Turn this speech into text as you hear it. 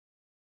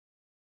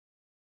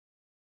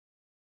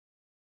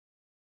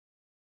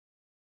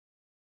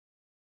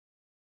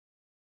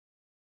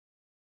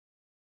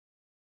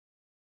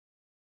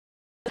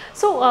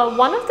So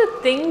one of the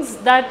things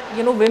that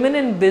women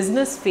in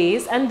business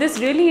face, and this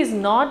really is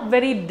not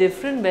very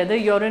different whether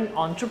you're an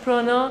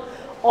entrepreneur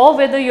or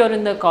whether you're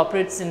in the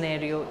corporate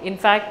scenario. In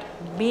fact,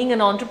 being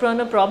an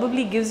entrepreneur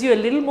probably gives you a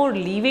little more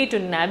leeway to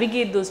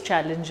navigate those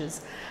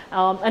challenges.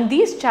 And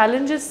these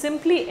challenges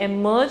simply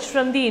emerge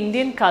from the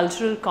Indian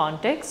cultural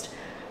context,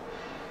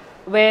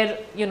 where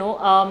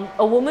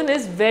a woman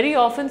is very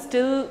often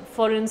still,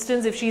 for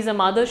instance, if she's a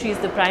mother, she's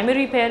the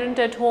primary parent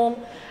at home.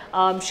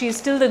 She's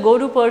still the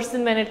go-to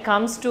person when it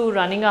comes to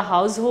running a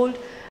household.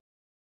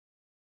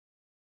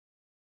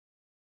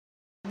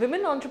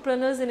 Women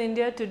entrepreneurs in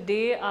India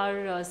today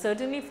are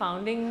certainly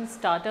founding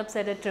startups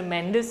at a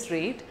tremendous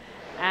rate,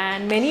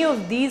 and many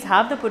of these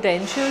have the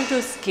potential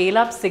to scale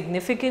up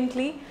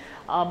significantly.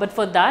 But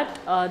for that,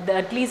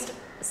 at least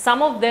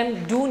some of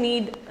them do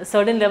need a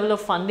certain level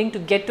of funding to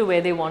get to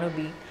where they want to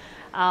be.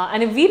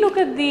 And if we look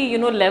at the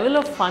level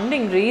of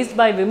funding raised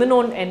by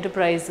women-owned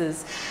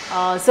enterprises,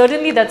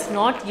 certainly that's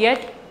not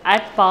yet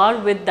at par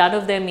with that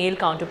of their male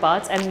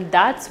counterparts, and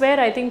that's where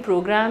I think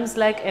programs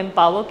like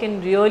empoWer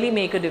can really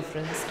make a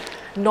difference.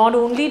 Not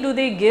only do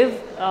they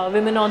give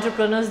women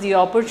entrepreneurs the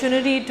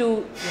opportunity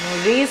to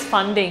raise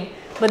funding,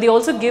 but they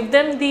also give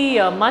them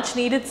the much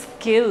needed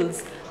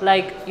skills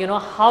like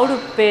how to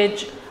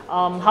pitch,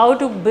 how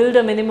to build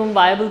a minimum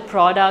viable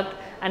product,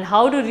 and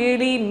how to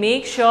really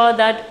make sure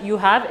that you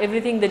have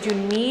everything that you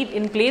need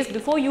in place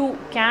before you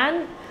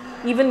can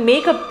even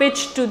make a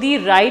pitch to the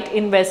right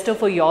investor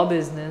for your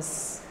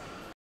business.